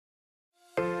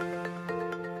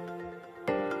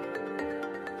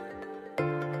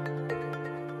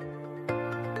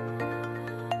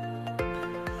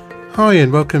Hi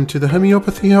and welcome to the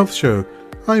Homeopathy Health Show.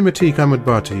 I'm Atiq Ahmed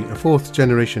Bhatti, a fourth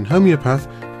generation homeopath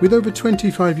with over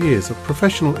 25 years of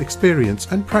professional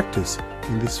experience and practice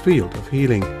in this field of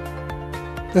healing.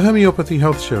 The Homeopathy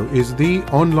Health Show is the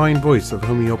online voice of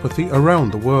homeopathy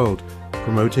around the world,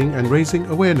 promoting and raising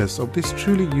awareness of this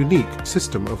truly unique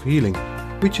system of healing,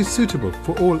 which is suitable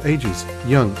for all ages,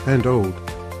 young and old.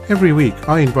 Every week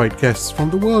I invite guests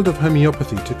from the world of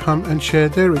homeopathy to come and share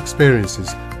their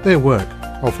experiences, their work,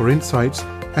 offer insights,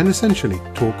 and essentially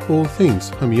talk all things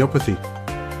homeopathy.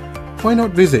 Why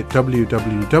not visit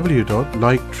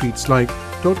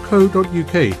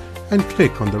www.liketreatslike.co.uk and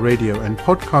click on the radio and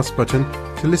podcast button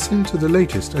to listen to the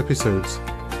latest episodes.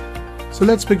 So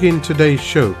let's begin today's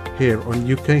show here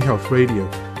on UK Health Radio,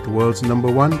 the world's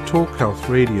 #1 talk health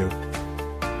radio.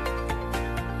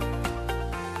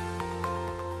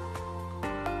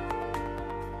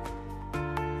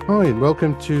 Hi and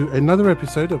welcome to another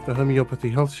episode of the Homeopathy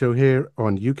Health Show here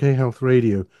on UK Health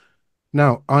Radio.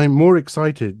 Now, I'm more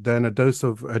excited than a dose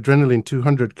of Adrenaline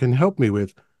 200 can help me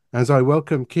with, as I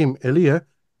welcome Kim Elia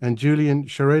and Julian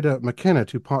Shereda-McKeena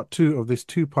to part 2 of this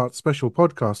 2-part special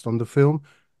podcast on the film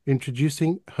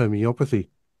Introducing Homeopathy.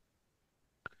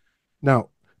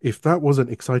 Now, if that wasn't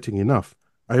exciting enough,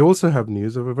 I also have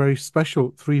news of a very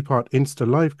special 3-part Insta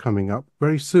Live coming up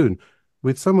very soon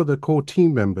with some of the core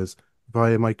team members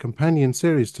via my companion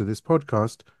series to this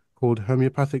podcast called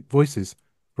Homeopathic Voices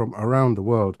from Around the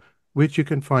World, which you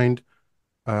can find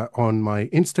on my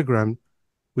Instagram,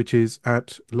 which is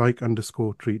at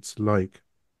 @like_treatslike.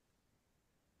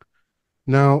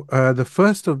 Now, the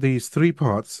first of these 3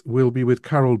 parts will be with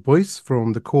Carol Boyce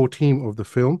from the core team of the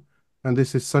film, and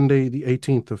this is Sunday the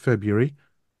 18th of February,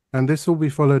 and this will be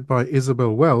followed by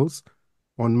Isabel Wells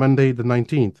on Monday the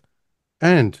 19th,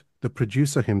 and the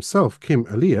producer himself, Kim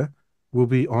Elia, will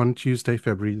be on Tuesday,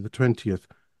 February the 20th.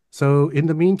 So in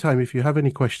the meantime, if you have any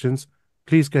questions,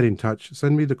 please get in touch,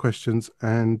 send me the questions,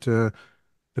 and the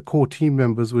core team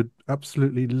members would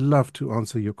absolutely love to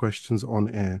answer your questions on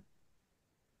air.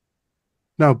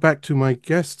 Now, back to my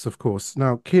guests, of course.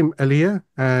 Now, Kim Elia,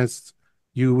 as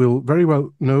you will very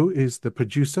well know, is the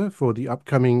producer for the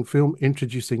upcoming film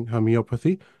Introducing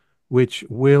Homeopathy, which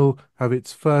will have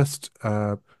its first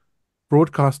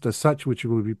broadcast as such, which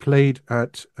will be played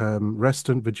at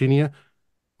Reston, Virginia,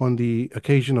 on the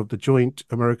occasion of the joint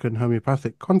American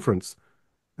Homeopathic Conference.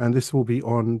 And this will be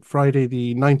on Friday,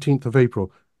 the 19th of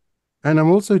April. And I'm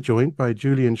also joined by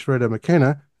Julian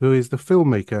Shereda-McKeena, who is the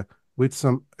filmmaker with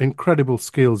some incredible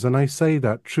skills. And I say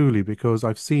that truly because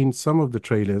I've seen some of the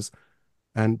trailers,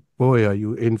 and boy, are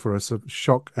you in for a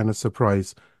shock and a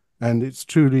surprise. And it's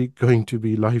truly going to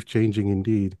be life-changing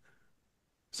indeed.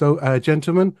 So,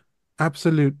 gentlemen,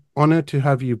 absolute honor to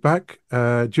have you back.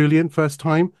 Julian, first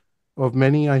time of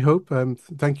many, I hope.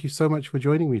 Thank you so much for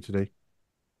joining me today.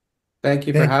 Thank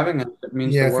you for having us. It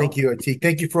means the world. Thank you, Atiq.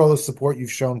 Thank you for all the support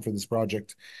you've shown for this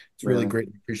project. It's really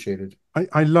greatly appreciated.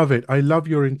 I love it. I love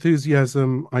your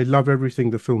enthusiasm. I love everything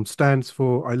the film stands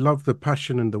for. I love the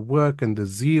passion and the work and the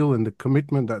zeal and the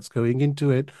commitment that's going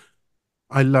into it.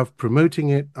 I love promoting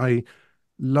it. I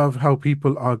love how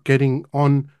people are getting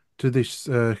on to this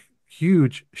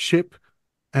huge ship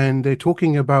and they're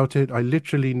talking about it. I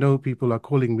literally know people are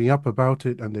calling me up about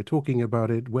it and they're talking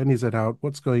about it. When is it out?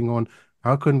 What's going on?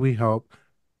 How can we help?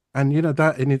 And, you know,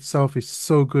 that in itself is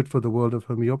so good for the world of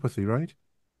homeopathy, right?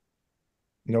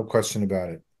 No question about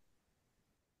it.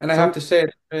 And I have to say,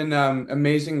 it's been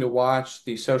amazing to watch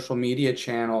the social media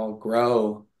channel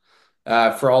grow.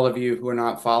 For all of you who are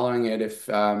not following it, if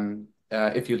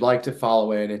you'd like to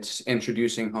follow it, it's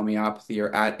Introducing Homeopathy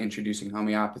or at Introducing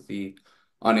Homeopathy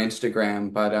on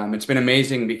Instagram. But it's been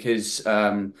amazing because,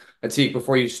 Atiq,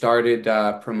 before you started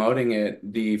promoting it,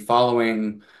 the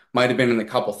following might have been in the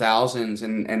couple thousands,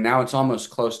 and now it's almost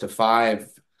close to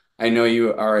 5. I know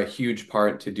you are a huge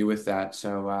part to do with that.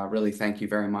 So really, thank you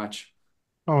very much.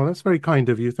 Oh, that's very kind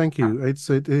of you. Thank you. It's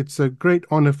a great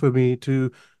honor for me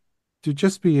to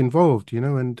just be involved, you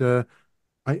know, and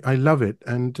I love it.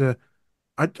 And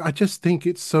I just think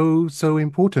it's so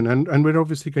important. And we're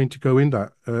obviously going to go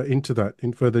into that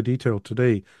in further detail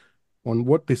today on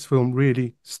what this film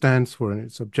really stands for and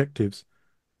its objectives.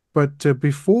 But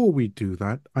before we do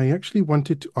that, I actually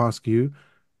wanted to ask you,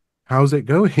 how's it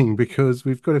going? Because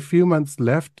we've got a few months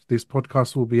left. This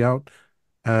podcast will be out.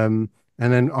 And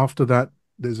then after that,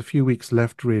 there's a few weeks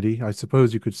left, really, I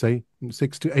suppose you could say,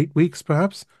 6 to 8 weeks,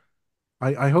 perhaps.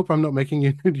 I hope I'm not making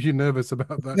you you nervous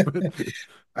about that, but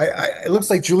It looks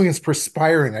like Julian's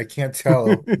perspiring. I can't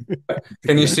tell.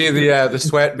 Can you see the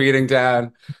sweat beating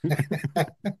down?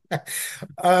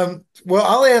 Well,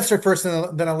 I'll answer first,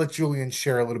 and then I'll let Julian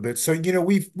share a little bit. So,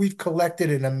 we've collected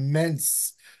an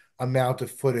immense amount of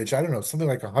footage. I don't know, something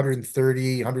like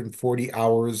 130, 140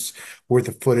 hours worth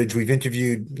of footage. We've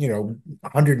interviewed,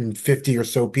 150 or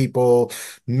so people,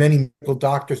 many medical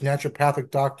doctors, naturopathic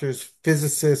doctors,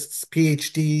 physicists,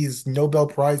 PhDs, Nobel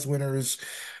Prize winners.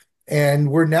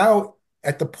 And we're now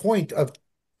at the point of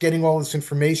getting all this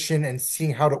information and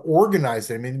seeing how to organize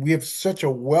it. I mean, we have such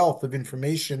a wealth of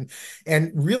information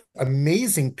and really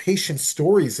amazing patient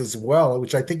stories as well,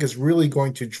 which I think is really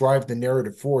going to drive the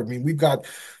narrative forward. I mean, we've got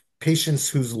patients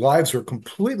whose lives were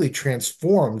completely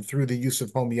transformed through the use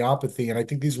of homeopathy. And I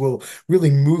think these will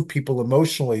really move people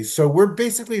emotionally. So we're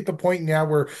basically at the point now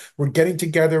where we're getting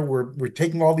together, we're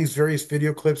taking all these various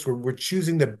video clips, we're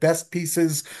choosing the best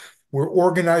pieces, we're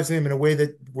organizing them in a way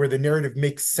that where the narrative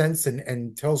makes sense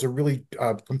and tells a really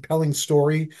compelling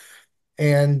story.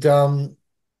 And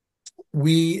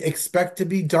we expect to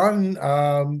be done,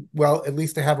 well, at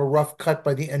least to have a rough cut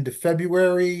by the end of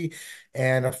February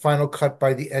and a final cut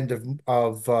by the end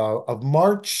of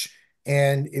March.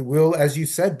 And it will, as you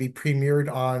said, be premiered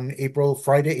on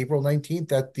Friday, April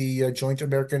 19th at the Joint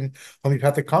American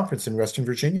Homeopathic Conference in Reston,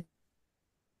 Virginia.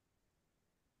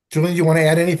 Julian, do you want to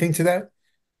add anything to that?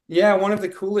 Yeah, one of the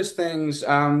coolest things,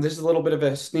 this is a little bit of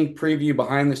a sneak preview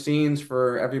behind the scenes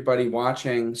for everybody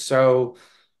watching. So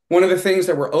one of the things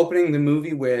that we're opening the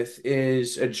movie with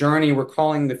is a journey we're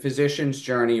calling the physician's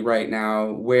journey right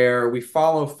now, where we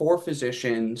follow four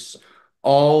physicians,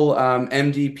 all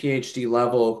MD, PhD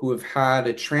level, who have had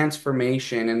a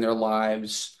transformation in their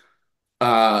lives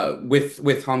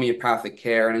with homeopathic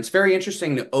care. And it's very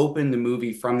interesting to open the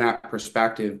movie from that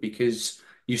perspective because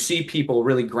you see people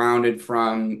really grounded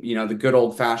from, the good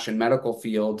old-fashioned medical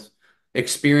field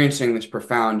experiencing this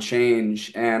profound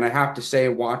change. And I have to say,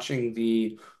 watching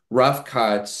the rough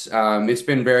cuts, it's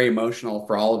been very emotional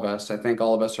for all of us. I think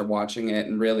all of us are watching it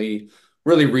and really,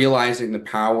 really realizing the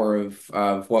power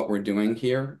of what we're doing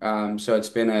here. So it's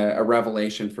been a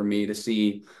revelation for me to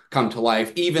see come to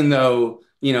life, even though,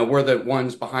 we're the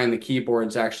ones behind the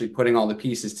keyboards actually putting all the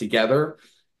pieces together.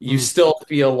 You still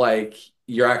feel like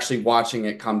you're actually watching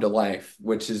it come to life,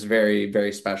 which is very,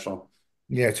 very special.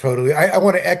 Yeah, totally. I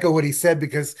want to echo what he said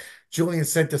because Julian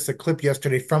sent us a clip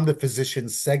yesterday from the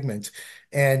physician's segment,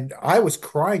 and I was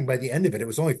crying by the end of it. It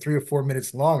was only 3 or 4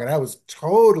 minutes long, and I was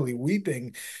totally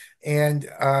weeping. And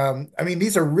I mean,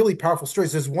 these are really powerful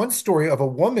stories. There's one story of a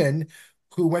woman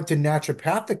who went to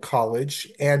naturopathic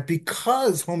college, and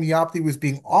because homeopathy was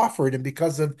being offered, and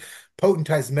because of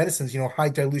potentized medicines, high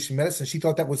dilution medicine, she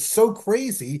thought that was so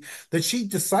crazy that she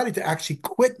decided to actually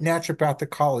quit naturopathic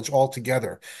college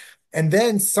altogether. And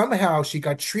then somehow she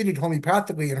got treated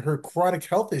homeopathically and her chronic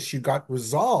health issue got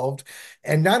resolved.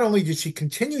 And not only did she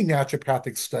continue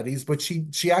naturopathic studies, but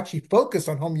she actually focused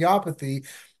on homeopathy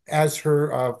as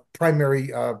her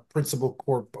primary principal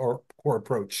core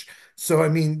approach. So, I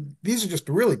mean, these are just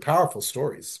really powerful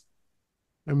stories.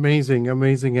 amazing,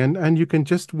 amazing. And you can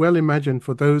just well imagine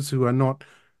for those who are not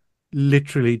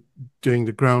literally doing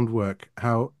the groundwork,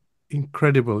 how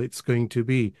incredible it's going to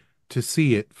be to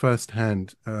see it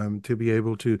firsthand, to be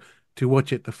able to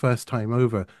watch it the first time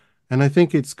over. And I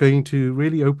think it's going to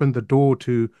really open the door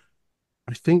to,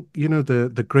 I think,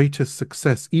 the greatest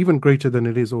success, even greater than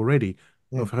it is already,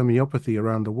 Yeah. of homeopathy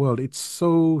around the world. It's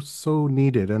so, so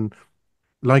needed. And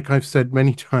like I've said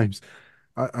many times,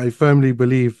 I firmly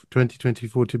believe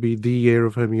 2024 to be the year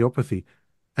of homeopathy.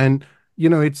 And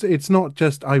it's not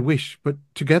just I wish, but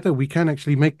together we can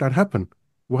actually make that happen.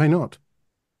 Why not?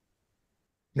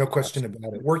 No question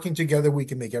about it. Working together, we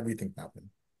can make everything happen.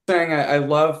 Saying I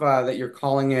love that you're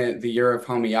calling it the year of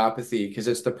homeopathy because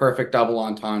it's the perfect double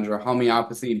entendre.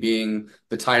 Homeopathy being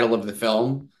the title of the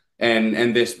film,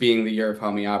 and this being the year of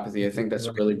homeopathy. I think that's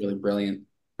a really, really brilliant,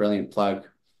 brilliant plug.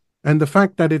 And the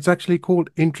fact that it's actually called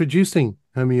introducing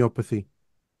homeopathy.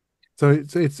 So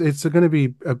it's going to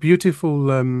be a beautiful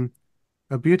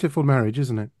marriage,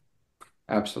 isn't it?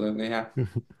 Absolutely, yeah.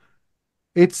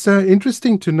 It's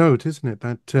interesting to note, isn't it,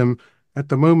 that at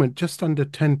the moment just under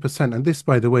 10%, and this,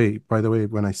 by the way,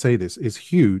 when I say this, is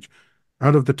huge,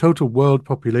 out of the total world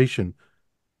population,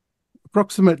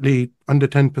 approximately under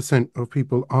 10% of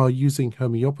people are using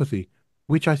homeopathy,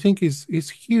 which I think is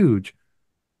huge.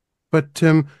 But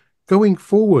going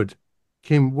forward,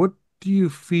 Kim, what do you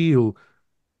feel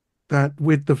that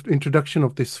with the introduction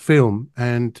of this film,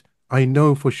 and I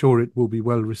know for sure it will be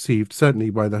well received, certainly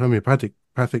by the homeopathic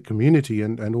homeopathic community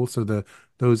and also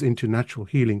those into natural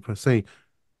healing per se.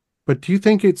 But do you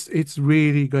think it's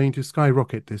really going to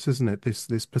skyrocket this, isn't it? This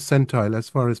percentile as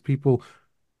far as people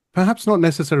perhaps not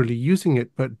necessarily using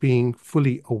it, but being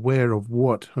fully aware of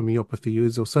what homeopathy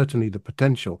is, or certainly the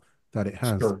potential that it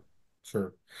has. Sure,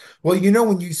 sure. Well, you know,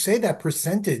 when you say that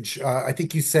percentage, I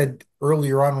think you said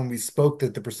earlier on when we spoke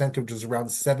that the percentage was around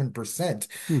 7%.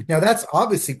 Hmm, Now, that's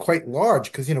obviously quite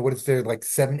large because, you know, what is there, like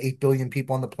 7, 8 billion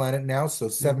people on the planet now? So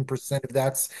hmm, 7% of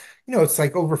that's, you know, it's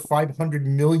like over 500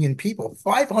 million people.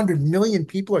 500 million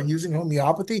people are using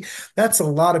homeopathy. That's a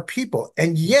lot of people.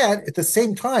 And yet, at the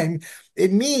same time,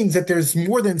 it means that there's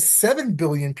more than 7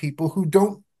 billion people who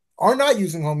are not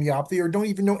using homeopathy or don't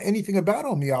even know anything about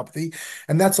homeopathy.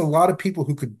 And that's a lot of people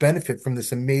who could benefit from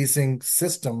this amazing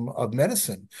system of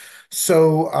medicine.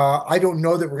 So I don't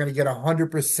know that we're going to get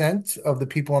 100% of the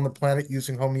people on the planet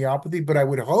using homeopathy, but I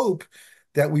would hope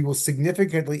that we will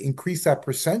significantly increase that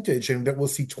percentage and that we'll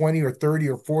see 20 or 30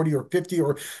 or 40 or 50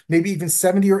 or maybe even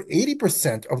 70 or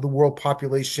 80% of the world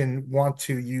population want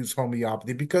to use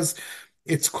homeopathy because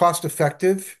it's cost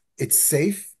effective, it's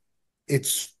safe,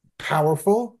 it's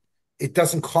powerful. It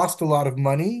doesn't cost a lot of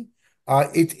money.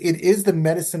 It is the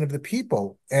medicine of the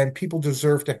people, and people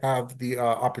deserve to have the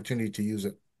opportunity to use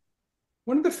it.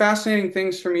 One of the fascinating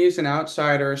things for me as an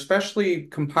outsider, especially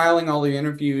compiling all the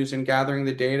interviews and gathering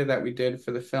the data that we did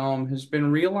for the film, has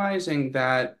been realizing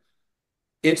that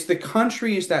it's the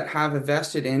countries that have a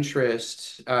vested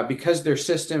interest because their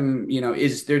system,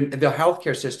 the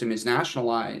healthcare system is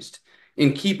nationalized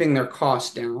in keeping their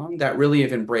costs down that really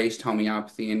have embraced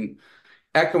homeopathy. And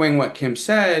echoing what Kim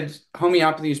said,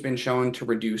 homeopathy has been shown to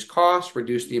reduce costs,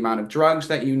 reduce the amount of drugs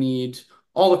that you need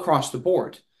all across the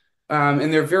board.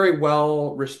 And there are very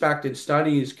well respected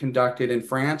studies conducted in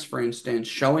France, for instance,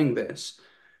 showing this.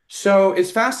 So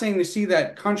it's fascinating to see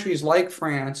that countries like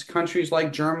France, countries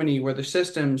like Germany, where the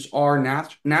systems are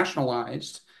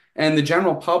nationalized and the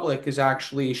general public is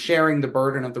actually sharing the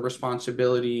burden of the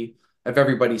responsibility of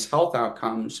everybody's health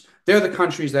outcomes, they're the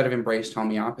countries that have embraced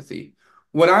homeopathy.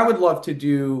 What I would love to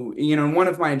do, one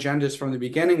of my agendas from the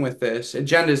beginning with this,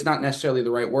 agenda is not necessarily the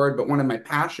right word, but one of my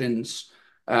passions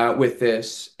with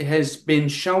this has been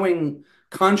showing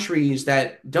countries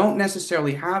that don't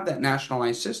necessarily have that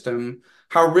nationalized system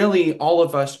how really all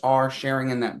of us are sharing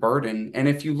in that burden. And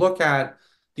if you look at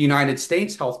the United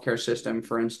States healthcare system,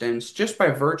 for instance, just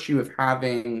by virtue of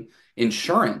having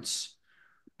insurance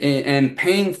and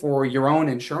paying for your own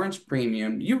insurance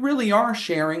premium, you really are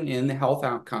sharing in the health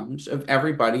outcomes of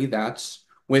everybody that's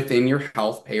within your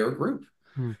health payer group.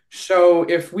 hmm. So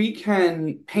if we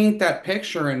can paint that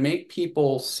picture and make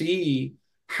people see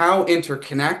how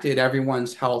interconnected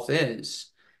everyone's health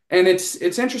is. And it's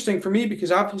interesting for me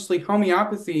because obviously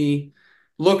homeopathy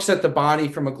looks at the body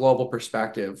from a global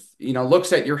perspective,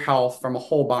 looks at your health from a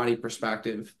whole body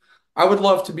perspective. I would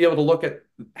love to be able to look at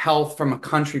health from a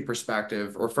country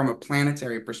perspective or from a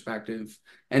planetary perspective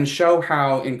and show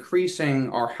how increasing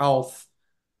our health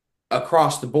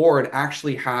across the board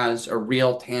actually has a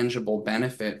real tangible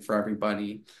benefit for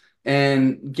everybody.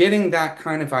 And getting that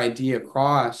kind of idea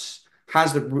across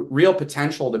has the real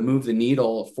potential to move the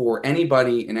needle for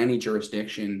anybody in any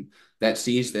jurisdiction that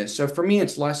sees this. So for me,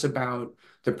 it's less about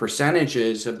the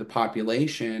percentages of the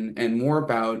population and more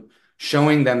about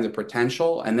showing them the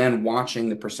potential and then watching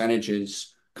the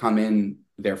percentages come in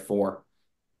therefore.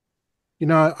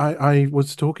 I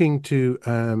was talking to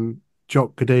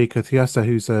Jock G'day Kathiasa,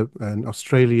 who's an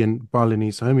Australian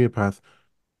Balinese homeopath,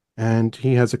 and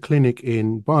he has a clinic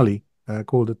in Bali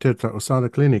called the Tirta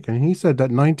Osada Clinic. And he said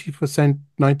that 90%,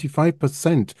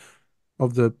 95%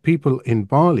 of the people in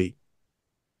Bali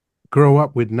grow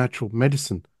up with natural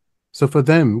medicine. So for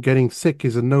them, getting sick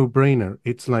is a no-brainer.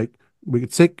 It's like, we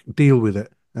get sick, deal with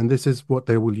it. And this is what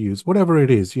they will use, whatever it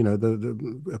is,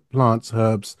 the plants,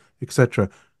 herbs, etc.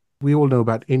 We all know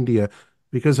about India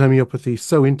because homeopathy is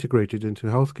so integrated into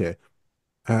healthcare.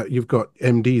 You've got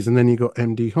MDs and then you've got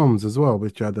MD Homs as well,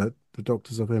 which are the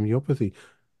doctors of homeopathy.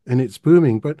 And it's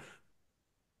booming. But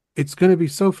it's going to be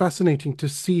so fascinating to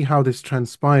see how this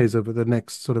transpires over the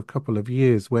next sort of couple of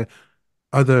years where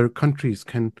other countries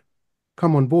can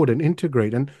come on board and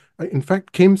integrate. And in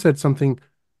fact, Kim said something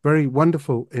very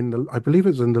wonderful I believe it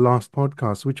was in the last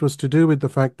podcast, which was to do with the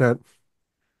fact that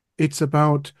it's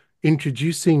about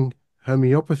introducing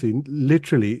homeopathy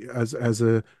literally as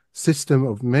a system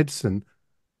of medicine,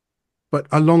 but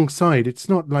alongside, it's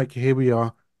not like here we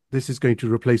are, this is going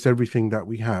to replace everything that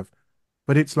we have,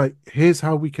 but it's like here's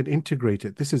how we can integrate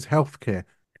it. This is healthcare.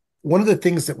 One of the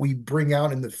things that we bring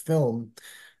out in the film,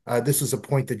 this was a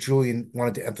point that Julian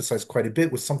wanted to emphasize quite a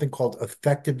bit, was something called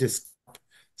effectiveness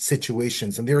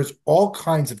situations. And there's all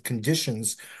kinds of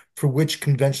conditions for which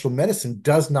conventional medicine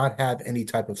does not have any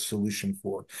type of solution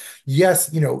for. Yes,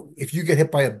 if you get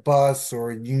hit by a bus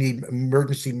or you need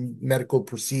emergency medical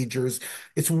procedures,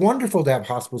 it's wonderful to have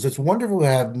hospitals. It's wonderful to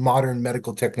have modern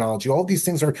medical technology. All these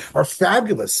things are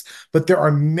fabulous, but there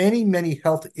are many, many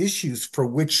health issues for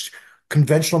which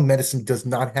conventional medicine does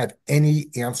not have any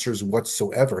answers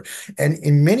whatsoever. And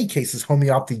in many cases,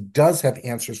 homeopathy does have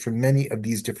answers for many of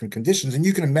these different conditions. And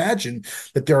you can imagine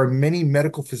that there are many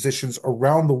medical physicians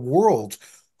around the world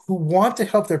who want to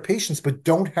help their patients but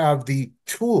don't have the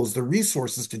tools, the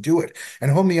resources to do it.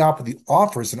 And homeopathy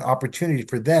offers an opportunity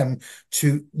for them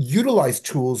to utilize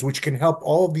tools which can help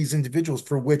all of these individuals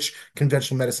for which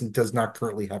conventional medicine does not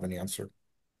currently have an answer.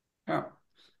 Yeah.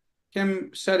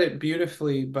 Kim said it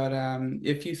beautifully, but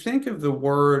if you think of the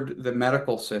word, the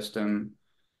medical system,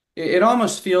 it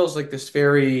almost feels like this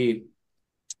very,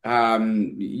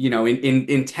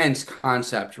 intense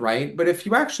concept, right? But if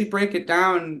you actually break it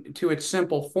down to its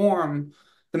simple form,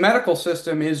 the medical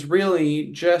system is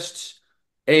really just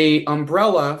a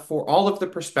umbrella for all of the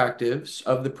perspectives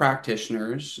of the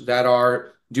practitioners that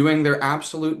are doing their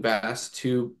absolute best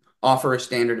to offer a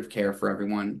standard of care for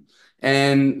everyone.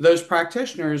 And those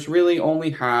practitioners really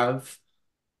only have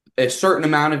a certain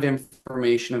amount of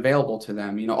information available to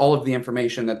them. All of the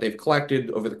information that they've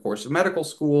collected over the course of medical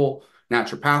school,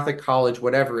 naturopathic college,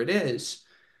 whatever it is.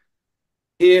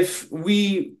 If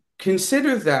we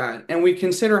consider that and we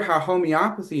consider how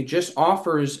homeopathy just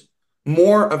offers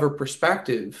more of a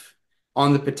perspective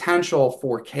on the potential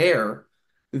for care,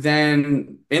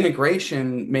 then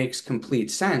integration makes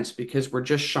complete sense because we're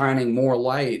just shining more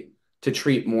light to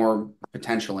treat more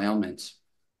potential ailments.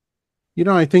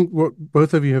 I think what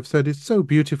both of you have said is so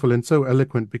beautiful and so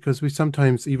eloquent because we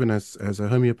sometimes, even as a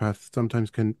homeopath, sometimes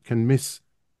can miss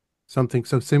something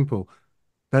so simple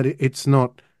that it's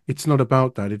not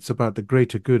about that. It's about the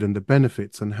greater good and the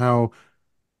benefits and how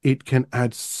it can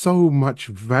add so much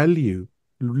value,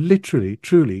 literally,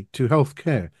 truly, to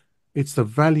healthcare. It's the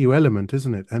value element,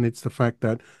 isn't it? And it's the fact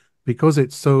that because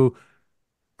it's so,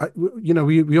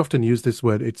 we often use this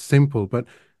word, it's simple, but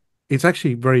it's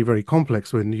actually very, very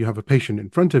complex when you have a patient in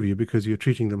front of you because you're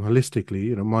treating them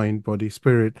holistically, mind, body,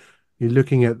 spirit. You're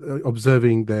looking at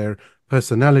observing their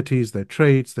personalities, their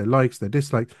traits, their likes, their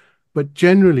dislikes. But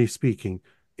generally speaking,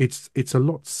 it's a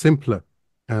lot simpler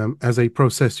as a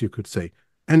process, you could say.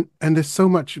 And there's so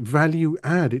much value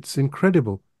add. It's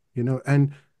incredible,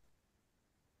 and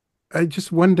I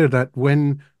just wonder that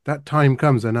when that time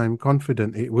comes, and I'm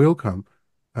confident it will come,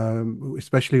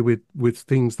 especially with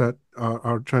things that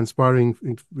are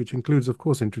transpiring, which includes, of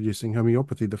course, introducing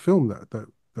homeopathy, the film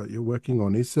that you're working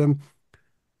on, is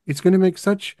it's going to make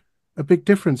such a big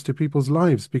difference to people's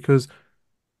lives because,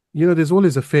 there's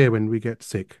always a fear when we get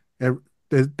sick.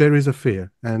 There is a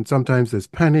fear, and sometimes there's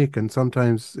panic, and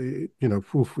sometimes, it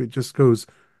just goes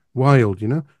wild,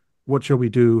 What shall we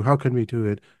do? How can we do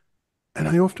it? And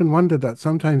I often wonder that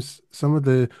sometimes some of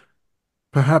the,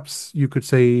 perhaps you could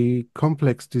say,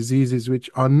 complex diseases, which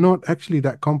are not actually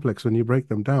that complex when you break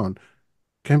them down,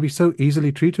 can be so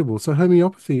easily treatable. So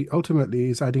homeopathy ultimately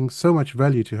is adding so much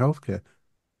value to healthcare,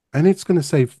 and it's going to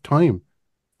save time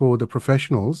for the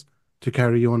professionals to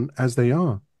carry on as they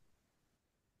are.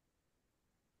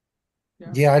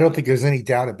 Yeah. Yeah, I don't think there's any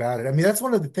doubt about it. I mean, that's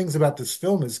one of the things about this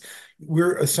film is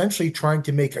we're essentially trying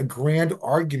to make a grand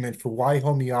argument for why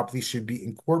homeopathy should be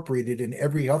incorporated in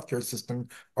every healthcare system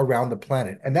around the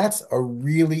planet. And that's a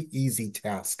really easy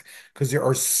task because there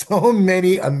are so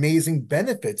many amazing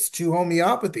benefits to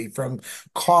homeopathy, from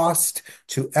cost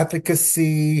to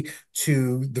efficacy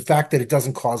to the fact that it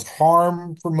doesn't cause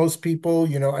harm for most people.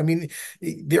 I mean,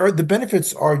 the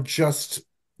benefits are just,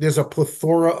 there's a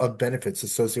plethora of benefits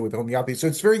associated with homeopathy. So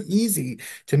it's very easy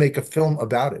to make a film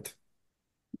about it.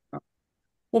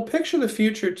 Well, picture the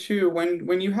future too.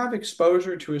 When you have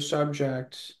exposure to a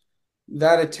subject,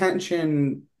 that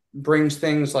attention brings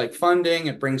things like funding,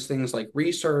 it brings things like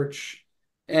research.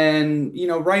 And,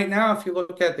 right now, if you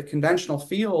look at the conventional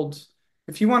field,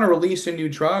 if you want to release a new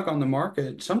drug on the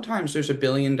market, sometimes there's $1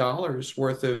 billion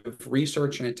worth of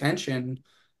research and attention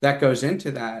that goes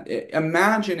into that.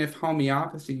 Imagine if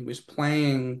homeopathy was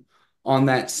playing on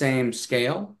that same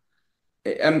scale.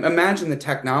 Imagine the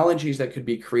technologies that could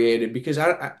be created because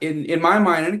in my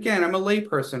mind, and again, I'm a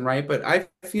layperson, right? But I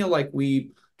feel like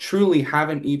we truly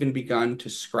haven't even begun to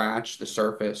scratch the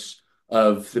surface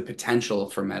of the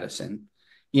potential for medicine.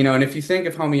 And if you think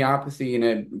of homeopathy in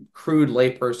a crude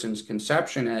layperson's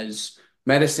conception as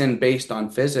medicine based on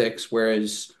physics,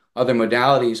 whereas other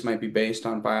modalities might be based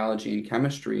on biology and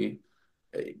chemistry,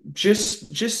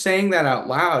 just saying that out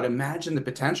loud, imagine the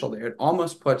potential there. It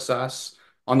almost puts us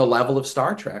on the level of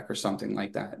Star Trek or something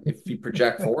like that if you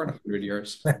project forward 100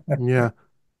 years. Yeah.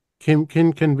 Kim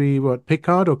can be what,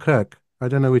 Picard or Kirk? I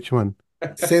don't know which one.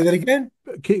 Say that again?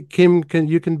 Kim can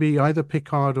you can be either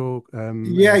Picard or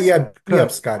Yeah, yeah. Be up,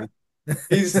 Kirk. Scotty.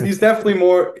 He's definitely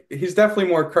more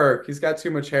Kirk. He's got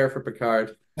too much hair for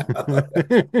Picard.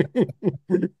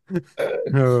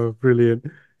 Oh, brilliant.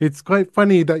 It's quite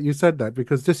funny that you said that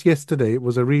because just yesterday it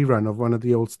was a rerun of one of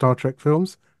the old Star Trek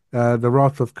films, The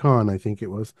Wrath of Khan, I think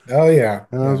it was. Oh yeah,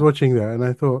 And I was yeah. watching that and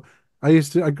I thought I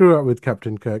grew up with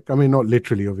Captain Kirk. I mean, not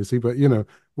literally, obviously, but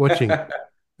watching.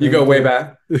 You go And way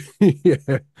back. yeah,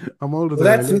 I'm older Well,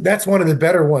 than I that's look. that's one of the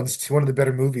better ones. One of the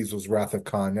better movies was Wrath of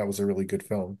Khan. That was a really good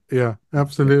film. Yeah,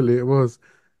 absolutely, it was.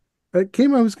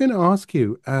 Kim, I was going to ask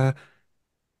you,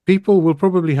 people will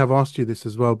probably have asked you this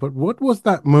as well, but what was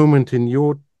that moment in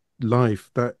your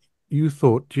life that you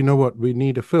thought, you know what, we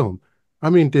need a film? I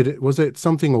mean, was it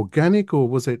something organic or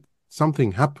was it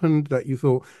something happened that you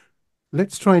thought,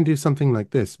 let's try and do something like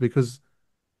this? Because,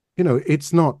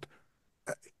 it's not,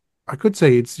 I could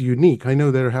say it's unique. I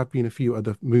know there have been a few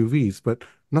other movies, but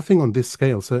nothing on this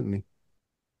scale, certainly.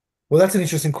 Well, that's an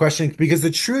interesting question because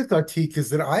the truth, Atik, is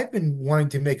that I've been wanting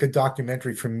to make a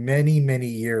documentary for many, many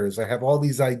years. I have all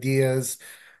these ideas.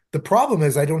 The problem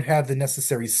is I don't have the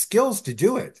necessary skills to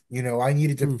do it. Hmm. I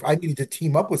needed to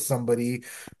team up with somebody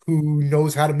who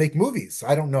knows how to make movies.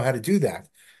 I don't know how to do that.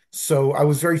 So I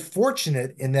was very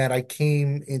fortunate in that I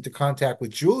came into contact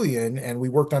with Julian and we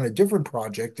worked on a different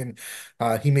project and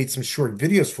he made some short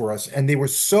videos for us and they were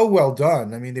so well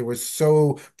done. I mean, they were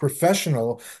so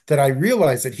professional that I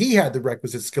realized that he had the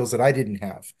requisite skills that I didn't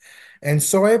have. And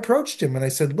so I approached him and I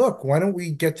said, look, why don't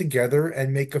we get together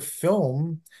and make a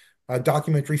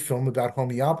documentary film about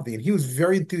homeopathy. And he was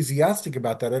very enthusiastic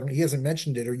about that. He hasn't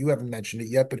mentioned it, or you haven't mentioned it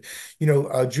yet, but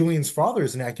Julian's father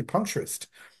is an acupuncturist.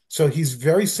 So he's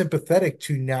very sympathetic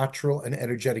to natural and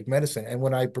energetic medicine. And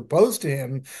when I proposed to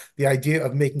him the idea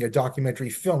of making a documentary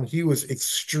film, he was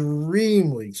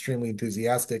extremely, extremely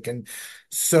enthusiastic. And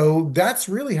so that's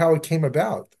really how it came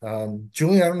about.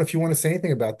 Julian, I don't know if you want to say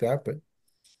anything about that, but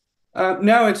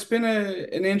No, it's been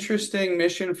an interesting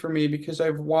mission for me because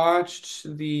I've watched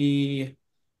the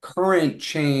current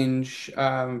change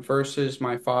versus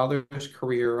my father's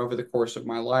career over the course of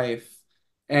my life.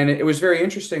 And it was very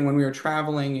interesting when we were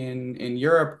traveling in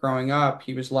Europe growing up.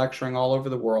 He was lecturing all over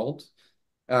the world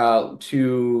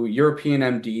to European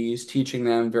MDs, teaching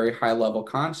them very high level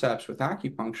concepts with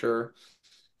acupuncture.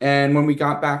 And when we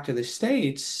got back to the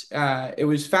States, it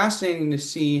was fascinating to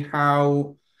see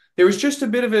how there was just a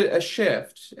bit of a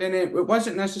shift. And it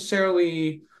wasn't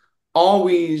necessarily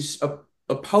always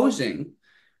opposing,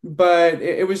 but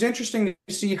it was interesting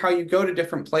to see how you go to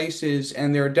different places,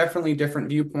 and there are definitely different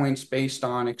viewpoints based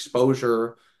on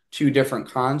exposure to different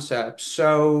concepts.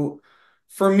 So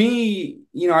for me,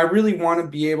 I really want to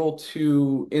be able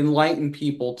to enlighten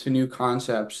people to new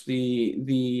concepts.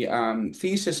 The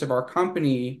thesis of our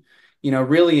company,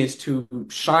 really is to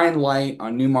shine light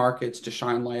on new markets, to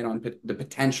shine light on the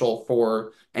potential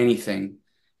for anything,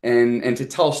 and to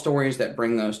tell stories that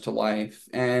bring those to life.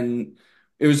 And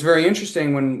it was very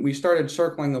interesting when we started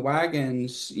circling the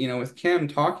wagons, with Kim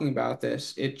talking about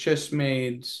this. It just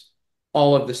made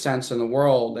all of the sense in the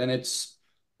world, and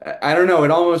I don't know.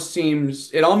 It almost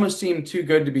seemed too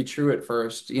good to be true at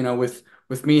first.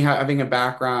 With me having a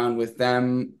background with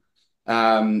them,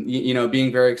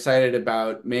 being very excited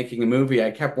about making a movie.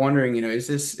 I kept wondering, is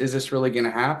this really going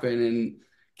to happen? And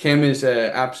Kim is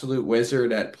an absolute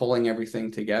wizard at pulling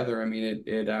everything together. I mean,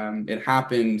 it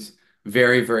happened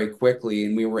very, very quickly,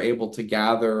 and we were able to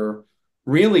gather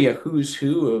really a who's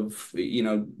who of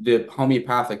the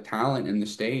homeopathic talent in the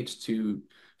States to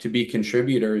be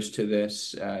contributors to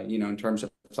this, in terms of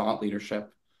thought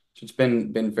leadership. So it's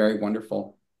been very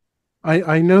wonderful.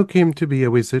 I know Kim to be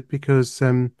a wizard because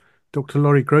Dr.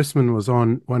 Laurie Grossman was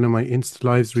on one of my Insta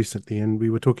lives recently, and we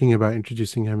were talking about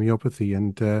introducing homeopathy,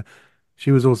 and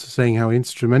she was also saying how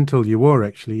instrumental you were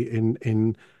actually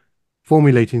in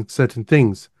formulating certain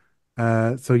things.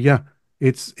 So yeah,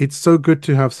 it's so good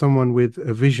to have someone with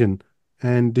a vision,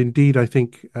 and indeed, I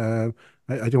think I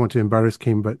don't want to embarrass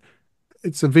Kim, but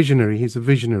it's a visionary. He's a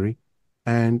visionary,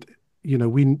 and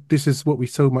we this is what we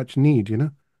so much need.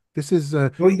 This is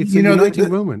well, it's a uniting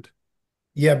moment.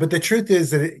 yeah, but the truth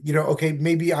is that okay,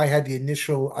 maybe I had the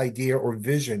initial idea or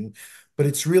vision, but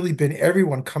it's really been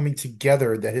everyone coming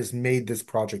together that has made this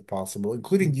project possible,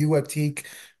 including you, Atik,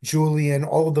 Julian,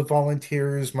 all of the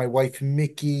volunteers, my wife,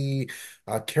 Mickey,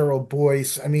 Carol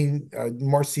Boyce. I mean,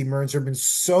 Marcy Mearns. There have been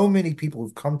so many people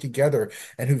who've come together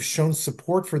and who've shown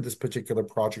support for this particular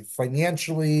project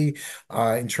financially,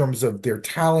 in terms of their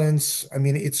talents. I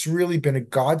mean, it's really been a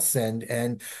godsend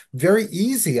and very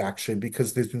easy, actually,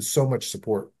 because there's been so much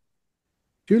support.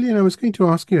 Julian, I was going to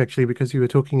ask you actually because you were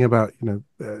talking about,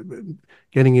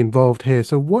 getting involved here.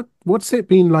 So what's it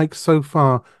been like so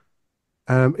far?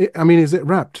 I mean, is it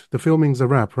wrapped? The filming's a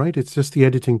wrap, right? It's just the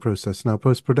editing process now,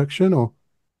 post-production, or?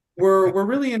 We're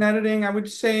really in editing. I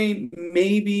would say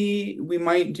maybe we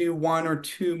might do one or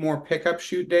two more pickup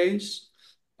shoot days.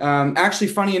 Actually,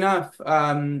 funny enough,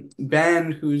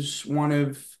 Ben, who's one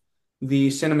of the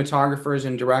cinematographers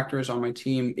and directors on my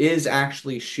team, is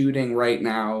actually shooting right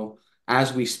now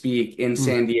as we speak in Hmm.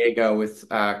 San Diego with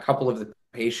a couple of the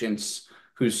patients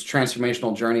whose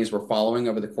transformational journeys we're following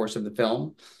over the course of the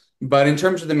film. But in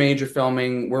terms of the major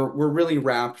filming, we're really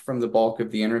wrapped from the bulk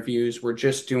of the interviews. We're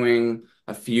just doing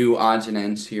a few odds and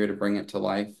ends here to bring it to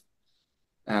life.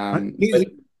 I, But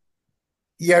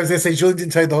Yeah, I was gonna say Julie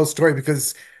didn't tell you the whole story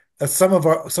because some of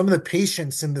the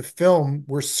patients in the film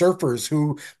were surfers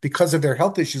who, because of their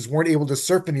health issues, weren't able to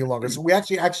surf any longer. So we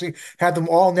actually had them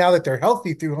all now that they're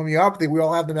healthy through homeopathy. We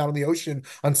all have them out in the ocean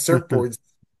on surfboards.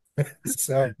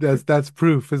 So that's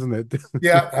proof, isn't it?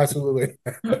 yeah, absolutely.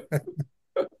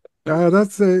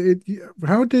 That's it.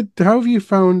 How have you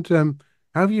found how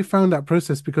have you found that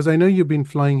process? Because I know you've been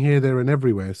flying here, there, and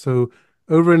everywhere. So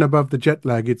over and above the jet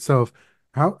lag itself,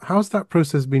 how's that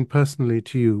process been personally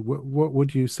to you? What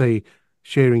would you say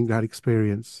sharing that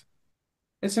experience?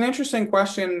 it's an interesting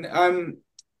question.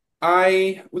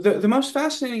 The most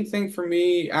fascinating thing for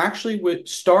me actually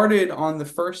started on the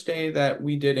first day that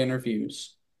we did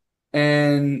interviews.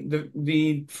 And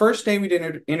the first day we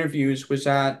did interviews was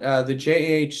at the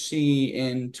JAHC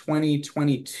in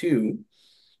 2022.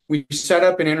 We set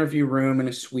up an interview room in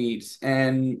a suite,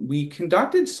 and we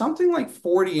conducted something like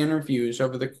 40 interviews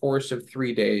over the course of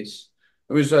 3 days.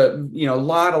 It was a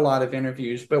lot of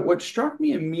interviews. But what struck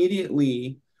me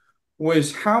immediately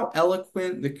was how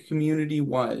eloquent the community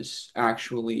was,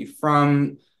 actually,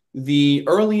 from the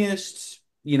earliest,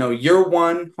 year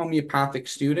one homeopathic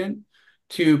student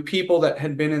to people that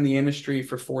had been in the industry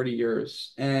for 40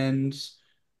 years. And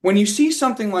when you see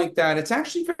something like that, it's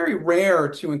actually very rare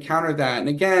to encounter that. And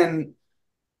again,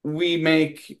 we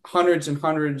make hundreds and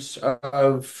hundreds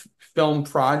of film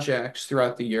projects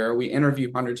throughout the year. We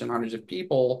interview hundreds and hundreds of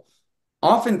people.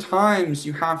 Oftentimes,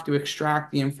 you have to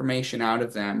extract the information out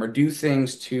of them or do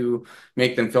things to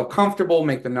make them feel comfortable,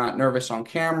 make them not nervous on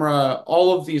camera,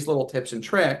 all of these little tips and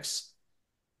tricks.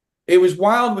 It was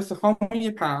wild with the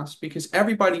homeopaths because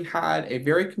everybody had a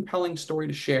very compelling story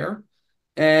to share.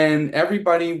 And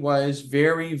everybody was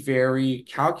very, very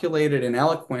calculated and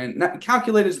eloquent. Not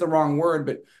calculated is the wrong word,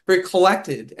 but very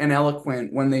collected and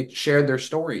eloquent when they shared their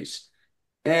stories.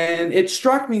 And it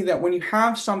struck me that when you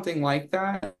have something like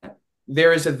that,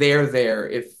 there is a there,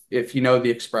 if you know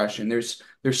the expression. There's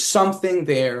something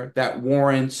there that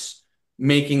warrants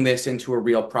making this into a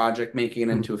real project, making it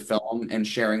Hmm. into a film and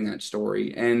sharing that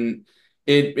story. And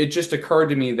it just occurred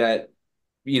to me that,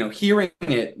 hearing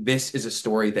it, this is a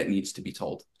story that needs to be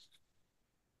told.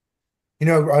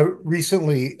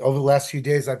 Recently, over the last few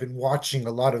days, I've been watching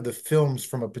a lot of the films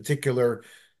from a particular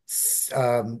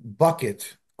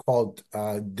bucket called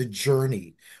The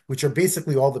Journey, which are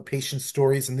basically all the patient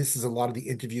stories. And this is a lot of the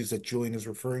interviews that Julian is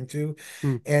referring to.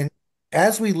 Hmm. And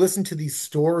as we listen to these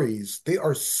stories, they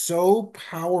are so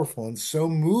powerful and so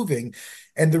moving.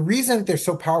 And the reason that they're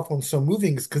so powerful and so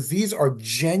moving is because these are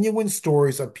genuine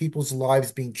stories of people's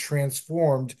lives being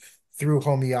transformed through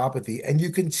homeopathy. And you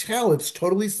can tell it's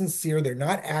totally sincere. They're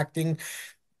not acting,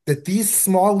 that these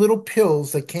small little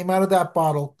pills that came out of that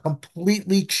bottle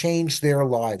completely changed their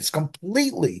lives,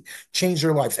 completely changed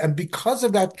their lives. And because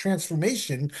of that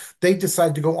transformation, they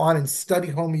decided to go on and study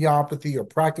homeopathy or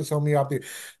practice homeopathy.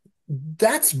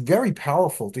 That's very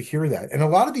powerful to hear that. And a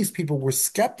lot of these people were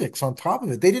skeptics on top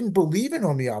of it. They didn't believe in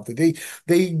homeopathy.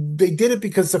 They did it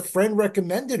because a friend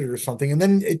recommended it or something, and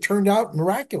then it turned out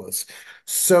miraculous.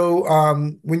 So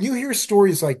when you hear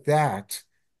stories like that,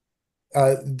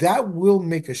 that will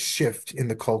make a shift in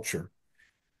the culture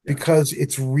Yeah. because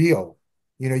it's real.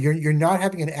 You're not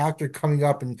having an actor coming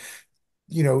up and,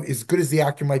 as good as the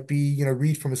actor might be,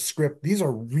 read from a script. These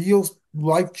are real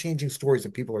life-changing stories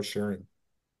that people are sharing.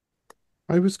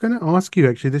 I was going to ask you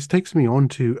actually, this takes me on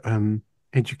to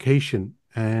education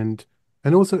and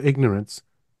also ignorance,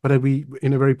 but we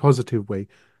in a very positive way.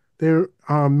 There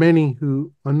are many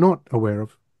who are not aware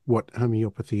of what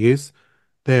homeopathy is.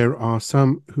 There are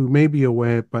some who may be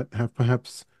aware but have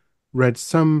perhaps read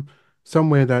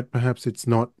somewhere that perhaps it's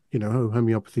not, oh,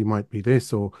 homeopathy might be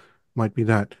this or might be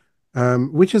that.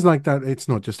 Which is like that. It's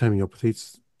not just homeopathy,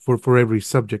 it's for every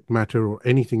subject matter or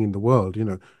anything in the world.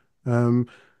 Um,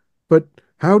 but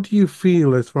how do you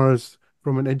feel as far as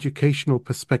from an educational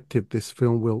perspective this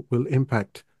film will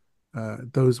impact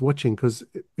those watching? Because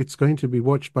it's going to be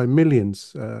watched by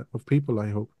millions of people, I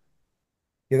hope.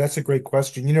 Yeah, that's a great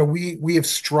question. We have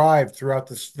strived throughout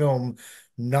this film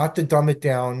not to dumb it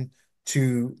down,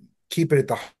 to keep it at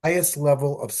the highest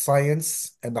level of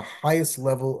science and the highest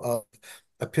level of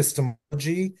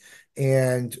epistemology.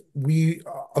 And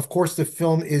of course, the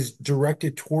film is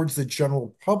directed towards the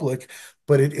general public,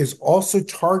 but it is also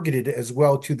targeted as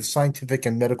well to the scientific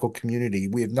and medical community.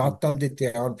 We have not dumbed it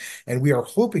down, and we are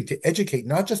hoping to educate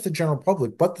not just the general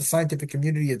public, but the scientific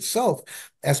community itself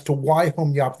as to why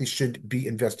homeopathy should be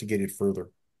investigated further.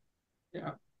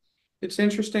 Yeah. It's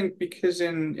interesting because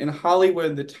in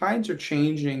Hollywood, the tides are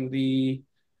changing. The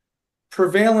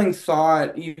prevailing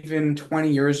thought, even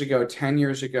 20 years ago, 10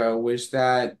 years ago, was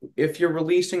that if you're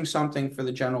releasing something for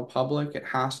the general public, it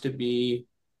has to be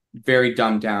very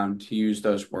dumbed down, to use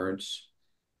those words.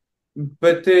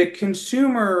 But the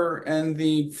consumer and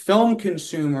the film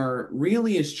consumer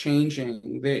really is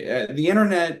changing. The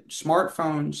internet,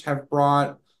 smartphones have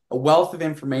brought a wealth of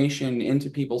information into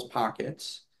people's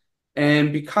pockets.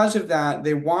 And because of that,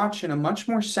 they watch in a much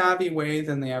more savvy way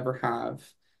than they ever have.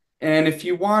 And if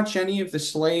you watch any of the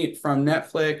slate from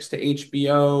Netflix to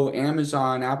HBO,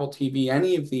 Amazon, Apple TV,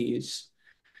 any of these,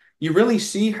 you really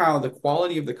see how the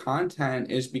quality of the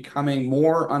content is becoming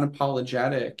more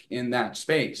unapologetic in that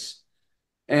space.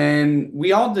 And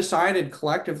we all decided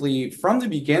collectively from the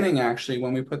beginning, actually,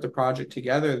 when we put the project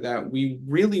together, that we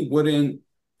really wouldn't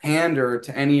pander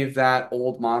to any of that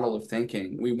old model of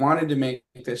thinking. We wanted to make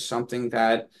this something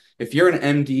that if you're an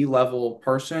MD level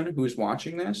person who's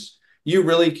watching this, you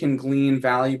really can glean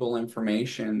valuable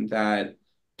information that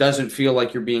doesn't feel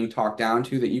like you're being talked down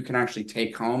to, that you can actually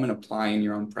take home and apply in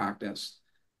your own practice.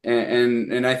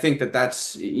 And I think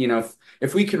that's,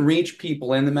 if we can reach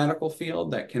people in the medical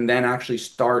field that can then actually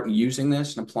start using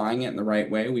this and applying it in the right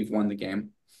way, we've won the game.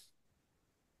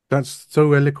 That's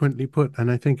so eloquently put,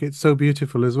 and I think it's so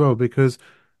beautiful as well, because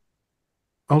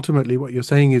ultimately what you're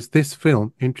saying is this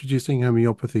film introducing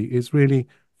homeopathy is really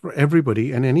for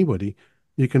everybody and anybody.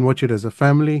 You can watch it as a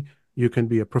family, you can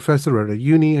be a professor at a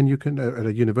uni, and you can at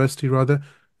a university rather.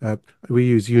 We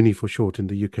use uni for short in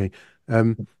the UK.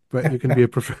 But you can be a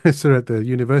professor at the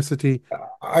university.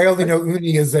 I only know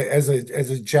uni as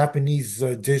a Japanese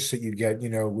dish that you get,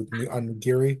 with on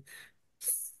nigiri.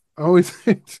 Oh, is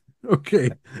it? Okay.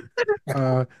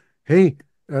 Uh, hey,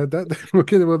 that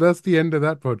okay. Well, that's the end of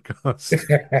that podcast.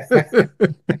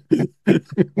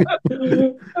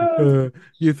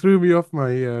 You threw me off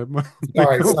my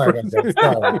Sorry about girlfriend.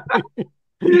 that.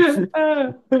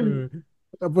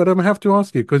 But I'm have to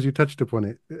ask you because you touched upon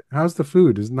it. How's the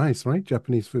food? Is nice, right?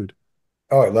 Japanese food.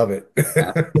 Oh, I love it.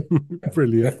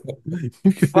 Brilliant.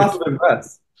 Lots of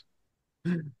best.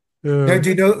 Now, do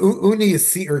you know uni is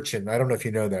sea urchin? I don't know if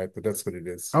you know that, but that's what it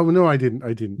is. Oh no, I didn't.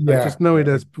 I didn't. I Yeah, just know it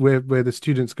yeah. as where the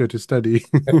students go to study.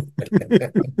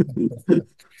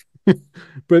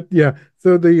 But yeah,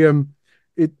 so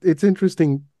it's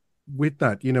interesting with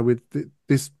that, with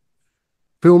this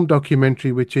film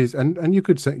documentary, which is, and you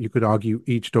could argue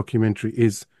each documentary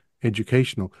is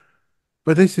educational,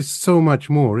 but this is so much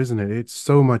more, isn't it? It's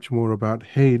so much more about,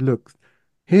 hey, look,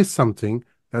 here's something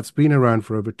that's been around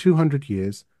for over 200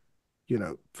 years.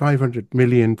 500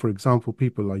 million, for example,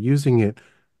 people are using it,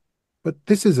 but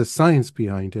this is a science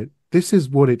behind it. This is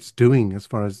what it's doing as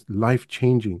far as life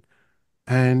changing,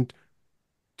 and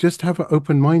just have an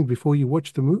open mind before you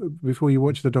watch before you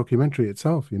watch the documentary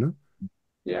itself.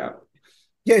 Yeah.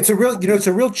 Yeah, it's a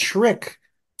real trick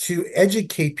to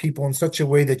educate people in such a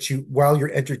way that while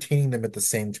you're entertaining them at the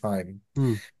same time.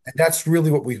 Hmm. And that's really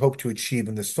what we hope to achieve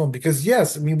in this film. Because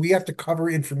yes, I mean, we have to cover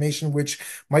information which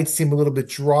might seem a little bit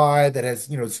dry, that has,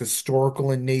 it's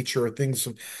historical in nature or things,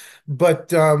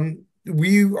 but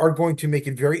we are going to make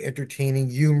it very entertaining,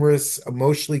 humorous,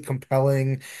 emotionally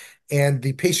compelling, and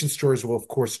the patient stories will, of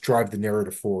course, drive the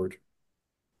narrative forward.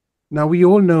 Now, we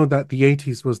all know that the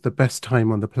 80s was the best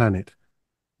time on the planet.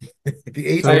 The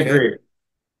age, I So, okay. agree.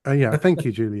 yeah, thank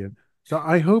you, Julian. So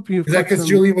I hope you've Is that got because some.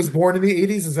 Julian was born in the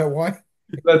 80s? Is that why?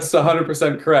 That's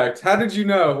 100% correct. How did you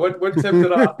know? What tipped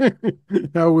it off?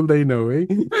 How will they know, eh?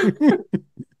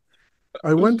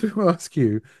 I want to ask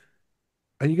you,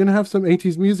 are you going to have some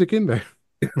 80s music in there?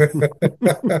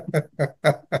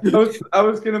 I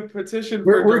was gonna petition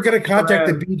for a We're direct gonna contact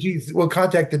the brand. Bee Gees. We'll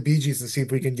contact the Bee Gees and see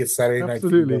if we can get Saturday Night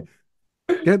Absolutely.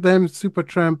 Fever. Get them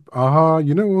Supertramp, aha,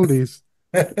 you know all these.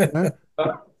 Yeah.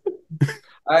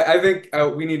 I think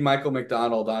we need Michael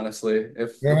McDonald, honestly.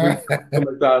 If we get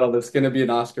Michael McDonald, it's gonna be an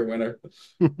Oscar winner.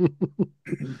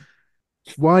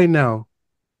 Why now,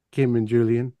 Kim and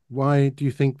Julian? Why do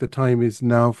you think the time is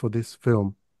now for this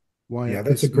film? Why Yeah, at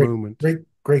that's a this moment?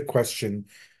 great question.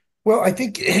 Well, I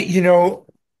think,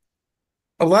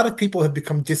 a lot of people have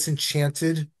become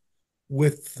disenchanted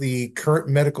with the current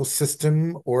medical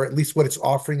system, or at least what it's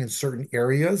offering in certain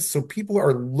areas. So people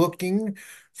are looking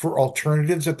for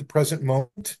alternatives at the present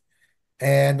moment.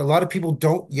 And a lot of people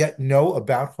don't yet know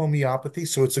about homeopathy.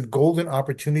 So it's a golden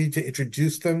opportunity to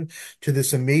introduce them to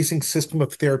this amazing system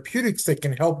of therapeutics that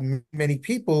can help many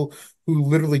people who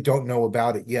literally don't know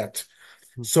about it yet.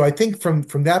 So I think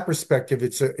from that perspective,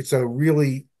 it's a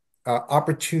really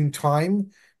opportune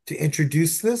time to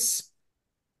introduce this.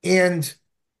 And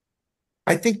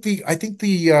I think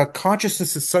the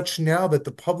consciousness is such now that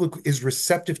the public is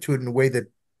receptive to it in a way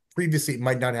that previously it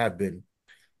might not have been.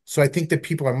 So I think that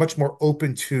people are much more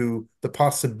open to the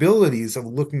possibilities of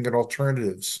looking at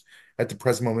alternatives at the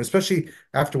present moment, especially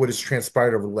after what has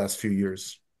transpired over the last few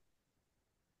years.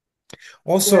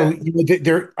 Also,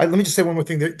 Yeah. let me just say one more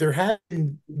thing. There have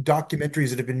been documentaries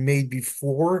that have been made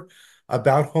before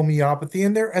about homeopathy,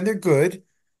 and they're good.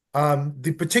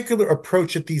 The particular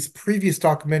approach that these previous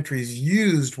documentaries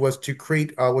used was to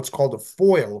create what's called a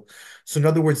foil. So, in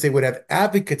other words, they would have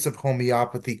advocates of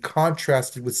homeopathy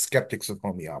contrasted with skeptics of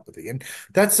homeopathy. And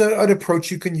that's an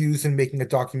approach you can use in making a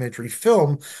documentary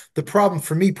film. The problem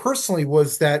for me personally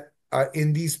was that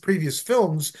in these previous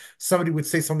films, somebody would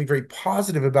say something very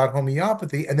positive about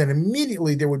homeopathy, and then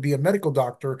immediately there would be a medical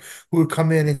doctor who would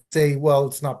come in and say, well,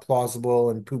 it's not plausible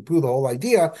and poo-poo the whole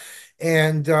idea.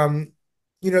 And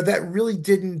that really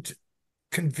didn't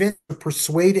convince or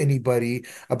persuade anybody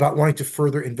about wanting to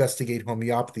further investigate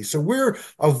homeopathy. So we're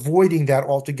avoiding that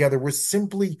altogether. We're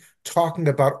simply talking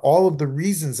about all of the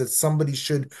reasons that somebody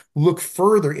should look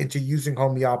further into using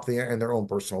homeopathy in their own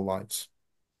personal lives.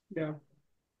 Yeah.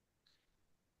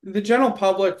 The general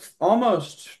public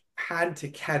almost had to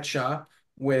catch up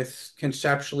with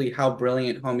conceptually how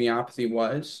brilliant homeopathy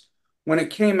was. When it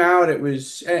came out, it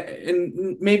was,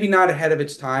 and maybe not ahead of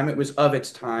its time, it was of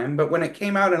its time, but when it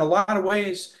came out in a lot of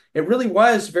ways, it really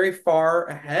was very far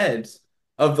ahead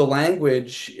of the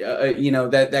language,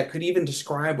 that could even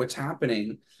describe what's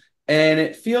happening. And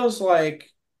it feels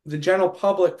like the general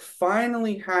public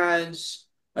finally has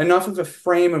enough of a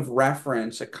frame of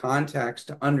reference, a context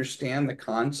to understand the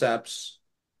concepts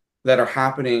that are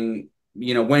happening,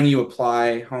 when you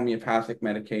apply homeopathic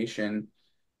medication.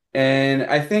 And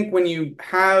I think when you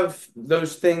have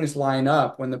those things line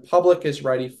up, when the public is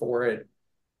ready for it,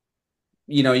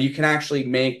 you can actually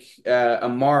make a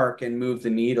mark and move the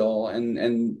needle,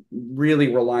 and really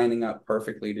we're lining up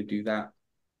perfectly to do that.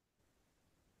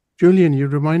 Julian, you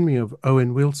remind me of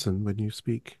Owen Wilson when you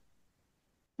speak.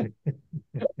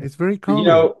 It's very You calming.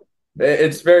 know,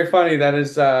 it's very funny.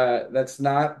 That's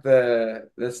not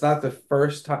the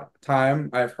first time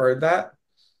I've heard that.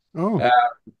 Oh, Uh,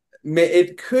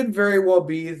 it could very well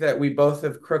be that we both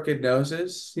have crooked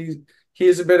noses. He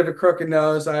has a bit of a crooked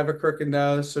nose. I have a crooked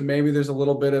nose, so maybe there's a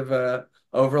little bit of a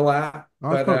overlap.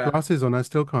 I've But got glasses on. I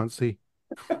still can't see.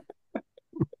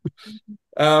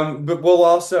 we'll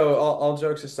also, all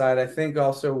jokes aside, I think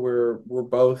also we're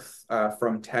both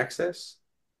from Texas,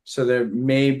 so there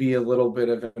may be a little bit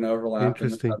of an overlap in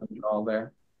the Interesting. southern drawl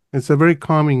there. It's a very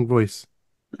calming voice.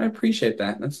 I appreciate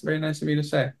that. That's very nice of you to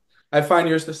say. I find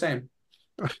yours the same.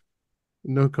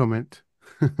 No comment.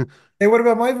 Hey, what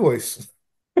about my voice?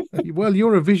 Well,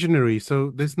 you're a visionary,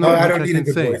 so there's Oh, not I much don't I need a can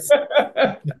good say.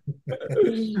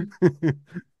 voice.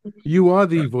 You are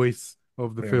the voice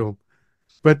of the Yeah. film.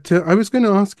 But I was going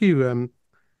to ask you,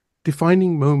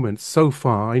 defining moments so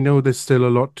far. I know there's still a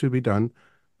lot to be done,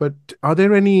 but are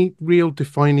there any real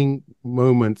defining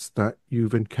moments that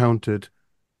you've encountered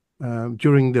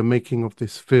during the making of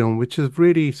this film, which have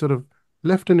really sort of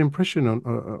left an impression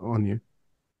on you?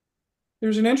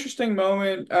 There's an interesting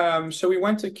moment. So we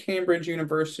went to Cambridge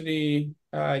University,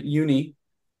 uni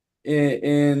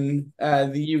in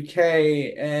the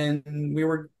UK, and we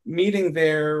were meeting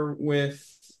there with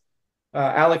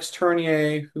Alex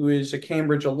Tournier, who is a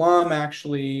Cambridge alum,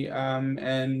 actually,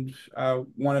 and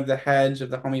one of the heads of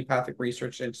the Homeopathic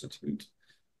Research Institute,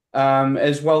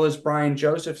 as well as Brian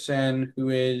Josephson, who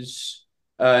is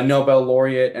a Nobel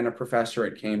laureate and a professor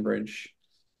at Cambridge.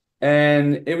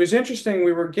 And it was interesting.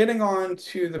 We were getting on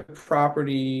to the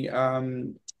property,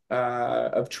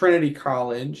 of Trinity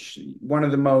College, one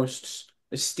of the most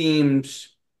esteemed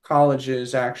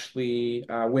colleges actually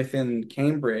within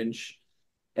Cambridge.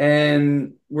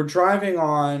 And we're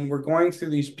going through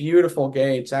these beautiful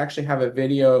gates. I actually have a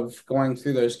video of going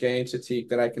through those gates, Atik,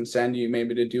 that I can send you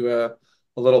maybe to do a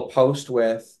little post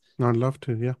with. I'd love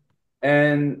to, yeah.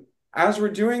 And as we're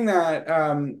doing that,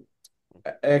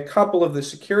 a couple of the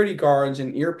security guards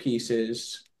and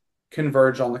earpieces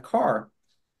converge on the car.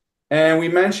 And we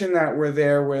mentioned that we're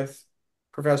there with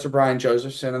Professor Brian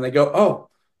Josephson, and they go,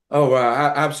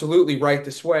 absolutely right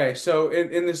this way. So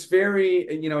in this very,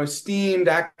 esteemed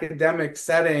academic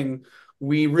setting,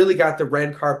 we really got the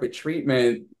red carpet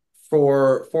treatment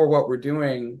for what we're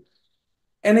doing.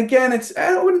 And again,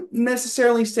 I wouldn't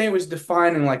necessarily say it was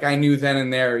defining, like I knew then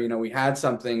and there, we had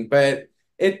something, but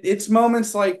it's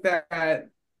moments like that,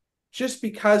 just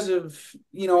because of,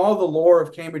 all the lore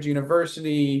of Cambridge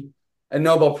University, a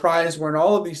Nobel Prize winner,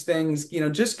 all of these things,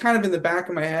 just kind of in the back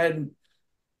of my head,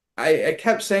 I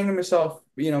kept saying to myself,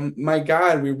 my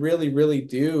God, we really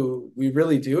do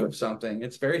have something.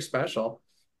 It's very special.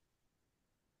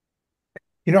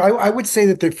 I would say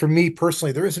that for me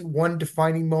personally, there isn't one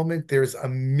defining moment. There's a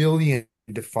million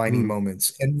defining Mm.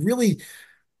 moments. And really,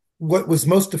 what was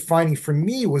most defining for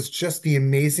me was just the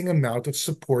amazing amount of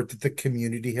support that the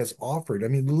community has offered. I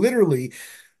mean, literally,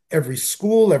 every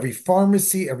school, every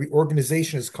pharmacy, every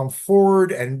organization has come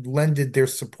forward and lended their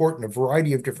support in a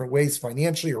variety of different ways,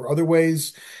 financially or other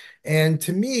ways. And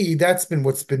to me, that's been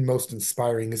what's been most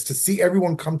inspiring, is to see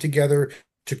everyone come together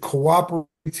to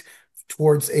cooperate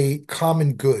towards a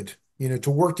common good,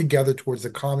 to work together towards the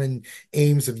common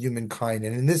aims of humankind.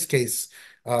 And in this case,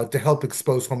 to help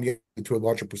expose homeopathy to a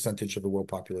larger percentage of the world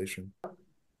population.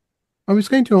 I was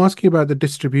going to ask you about the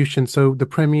distribution. So the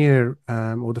premiere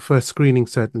or the first screening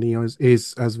certainly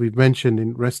is, as we've mentioned,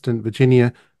 in Reston,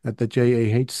 Virginia at the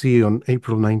JAHC on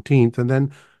April 19th. And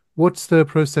then what's the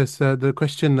process? The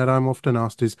question that I'm often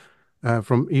asked is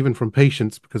from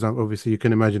patients, because obviously you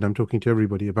can imagine I'm talking to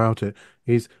everybody about it,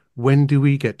 is when do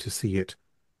we get to see it?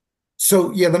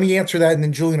 So yeah, let me answer that, and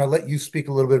then Julian, I'll let you speak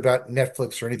a little bit about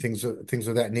Netflix or anything things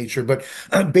of that nature. But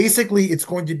basically, it's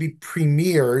going to be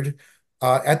premiered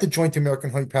at the Joint American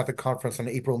Homeopathic Conference on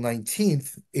April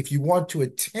 19th. If you want to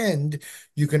attend,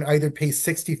 you can either pay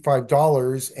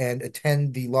 $65 and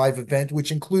attend the live event,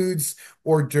 which includes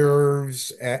hors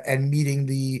d'oeuvres and meeting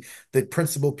the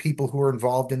principal people who are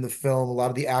involved in the film. A lot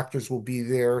of the actors will be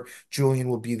there. Julian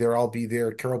will be there. I'll be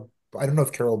there. Carol. I don't know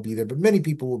if Carol will be there, but many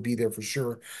people will be there for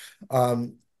sure.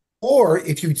 Um, or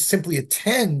if you simply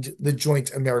attend the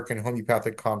Joint American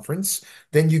Homeopathic Conference,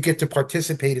 then you get to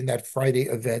participate in that Friday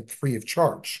event free of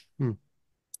charge. Hmm.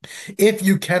 If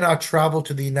you cannot travel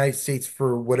to the United States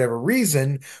for whatever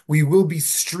reason, we will be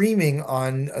streaming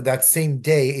on that same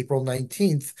day, April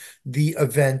 19th, the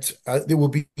event. There will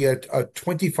be a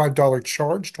 $25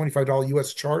 charge, $25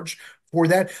 US charge for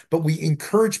that. But we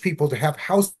encourage people to have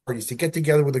house parties, to get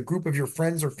together with a group of your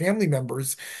friends or family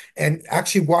members and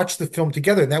actually watch the film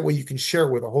together. And that way you can share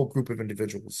it with a whole group of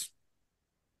individuals.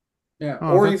 Yeah.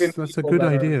 Oh, Or even that's a people good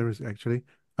that are, idea, actually.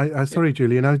 Sorry,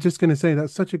 Julian. I was just going to say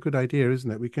that's such a good idea, isn't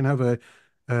it? We can have a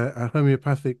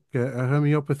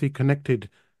homeopathy connected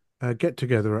get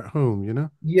together at home, you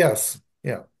know? Yes.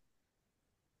 Yeah.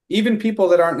 even people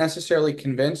that aren't necessarily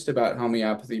convinced about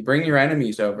homeopathy, bring your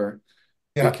enemies over,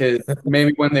 Yeah. because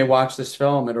maybe when they watch this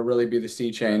film, it'll really be the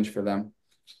sea change for them.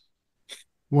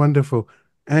 Wonderful.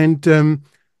 And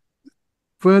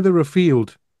further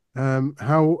afield,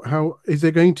 how is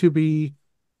there going to be,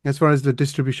 as far as the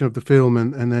distribution of the film,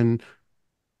 and then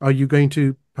are you going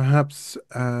to perhaps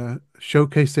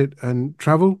showcase it and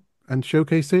travel and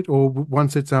showcase it, or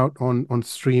once it's out on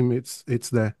stream, it's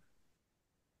there?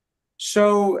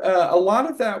 So a lot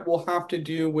of that will have to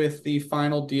do with the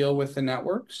final deal with the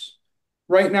networks.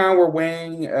 Right now, we're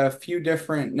weighing a few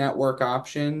different network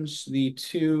options. The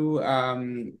two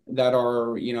that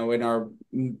are, in our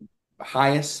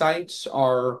highest sites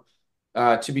are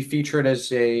to be featured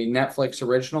as a Netflix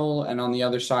original, and on the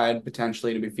other side,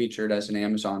 potentially to be featured as an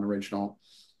Amazon original.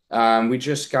 We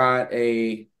just got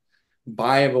a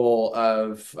Bible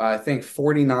of, I think,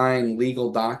 49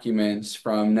 legal documents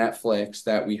from Netflix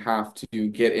that we have to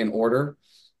get in order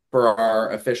for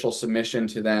our official submission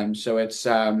to them. So it's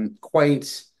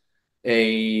quite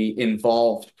a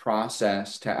involved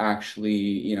process to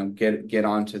actually, get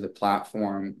onto the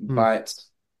platform. Hmm. But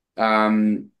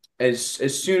um, as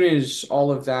soon as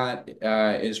all of that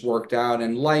is worked out,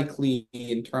 and likely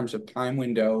in terms of time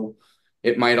window,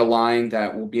 it might align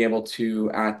that we'll be able to,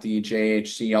 at the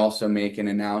JHC, also make an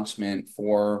announcement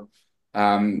for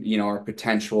our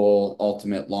potential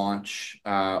ultimate launch,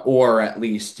 or at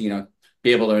least,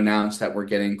 be able to announce that we're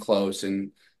getting close,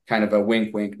 and kind of a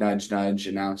wink, wink, nudge, nudge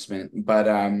announcement. But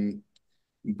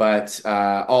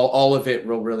all of it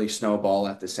will really snowball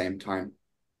at the same time.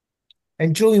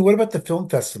 And Julian, what about the film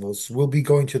festivals? We'll be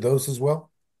going to those as well?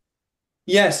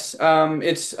 Yes,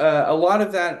 it's a lot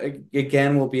of that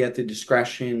again will be at the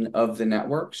discretion of the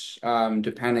networks,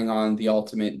 depending on the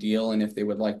ultimate deal and if they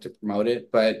would like to promote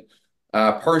it. But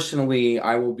personally,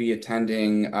 I will be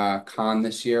attending Cannes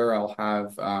this year. I'll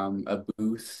have a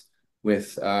booth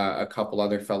with a couple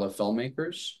other fellow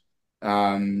filmmakers.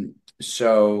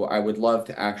 So I would love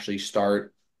to actually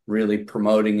start really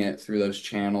promoting it through those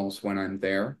channels when I'm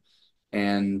there.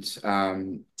 And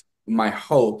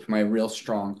my real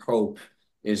strong hope,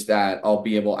 is that I'll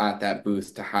be able at that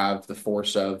booth to have the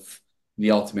force of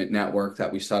the ultimate network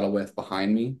that we settle with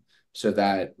behind me, so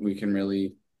that we can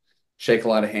really shake a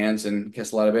lot of hands and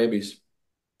kiss a lot of babies.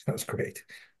 That's great.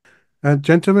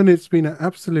 Gentlemen, it's been an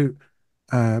absolute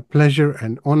pleasure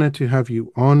and honor to have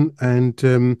you on.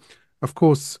 And of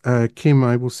course, Kim,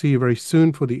 I will see you very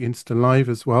soon for the Insta Live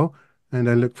as well. And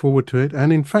I look forward to it.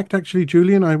 And in fact, actually,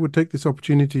 Julian, I would take this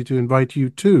opportunity to invite you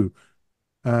to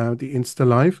the Insta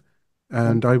Live.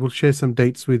 And I will share some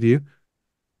dates with you.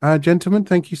 Gentlemen,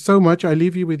 thank you so much. I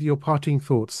leave you with your parting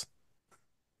thoughts.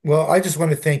 Well, I just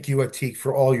want to thank you, Atik,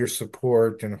 for all your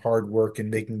support and hard work in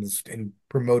making this and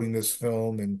promoting this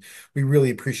film, and we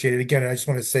really appreciate it. Again, I just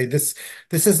want to say this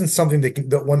isn't something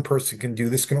that one person can do.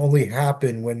 This can only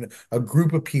happen when a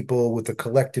group of people with a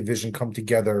collective vision come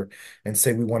together and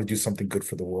say we want to do something good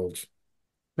for the world.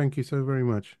 Thank you so very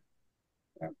much.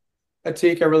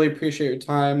 Atik, I really appreciate your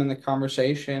time and the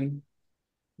conversation.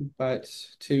 But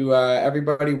to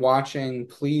everybody watching,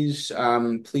 please,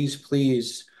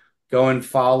 please go and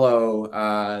follow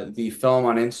the film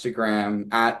on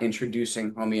Instagram at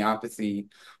Introducing Homeopathy.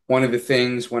 One of the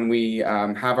things when we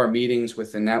have our meetings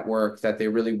with the network that they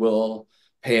really will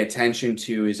pay attention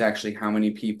to is actually how many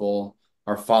people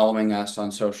are following us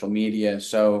on social media.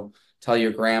 So tell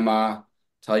your grandma,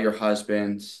 tell your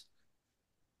husband.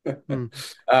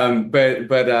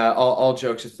 But all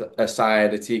jokes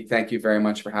aside, Atik, thank you very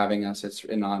much for having us. It's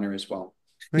an honor as well.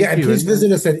 Thank you. And please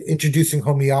visit us at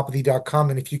introducinghomeopathy.com.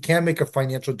 And if you can make a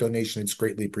financial donation, it's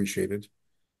greatly appreciated.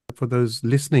 For those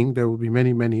listening, there will be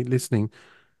many, many listening.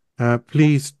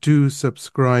 Please do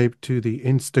subscribe to the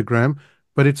Instagram,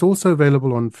 but it's also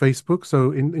available on Facebook.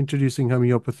 So in Introducing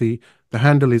Homeopathy, the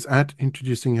handle is at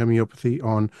Introducing Homeopathy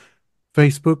on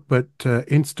Facebook, but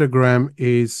Instagram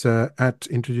is at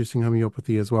Introducing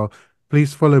Homeopathy as well.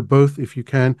 Please follow both if you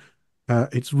can.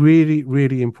 It's really,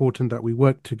 really important that we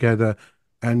work together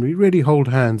and we really hold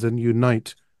hands and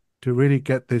unite to really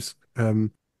get this,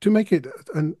 to make it,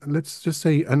 let's just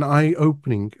say, an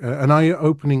eye-opening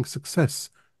success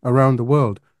around the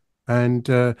world.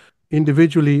 And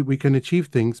individually we can achieve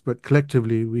things, but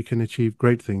collectively we can achieve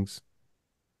great things.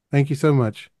 Thank you so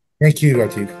much. Thank you,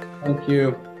 Atik. Thank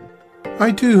you.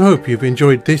 I do hope you've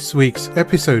enjoyed this week's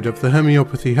episode of the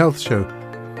Homeopathy Health Show.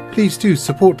 Please do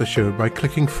support the show by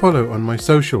clicking follow on my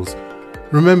socials.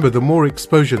 Remember, the more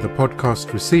exposure the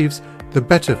podcast receives, the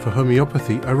better for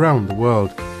homeopathy around the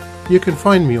world. You can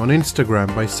find me on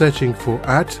Instagram by searching for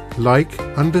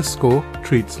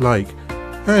 @like_treatslike,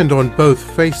 and on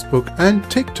both Facebook and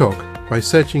TikTok by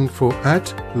searching for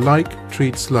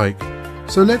 @like_treatslike.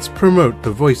 So let's promote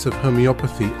the voice of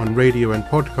homeopathy on radio and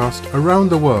podcast around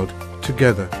the world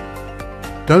together.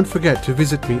 Don't forget to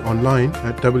visit me online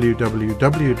at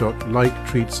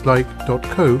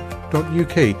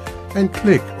www.liketreatslike.co.uk and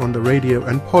click on the radio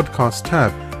and podcast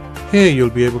tab. Here you'll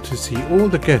be able to see all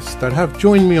the guests that have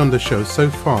joined me on the show so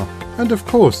far. And of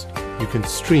course, you can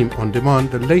stream on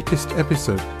demand the latest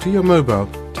episode to your mobile,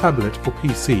 tablet or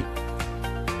PC.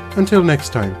 Until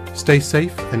next time, stay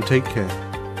safe and take care.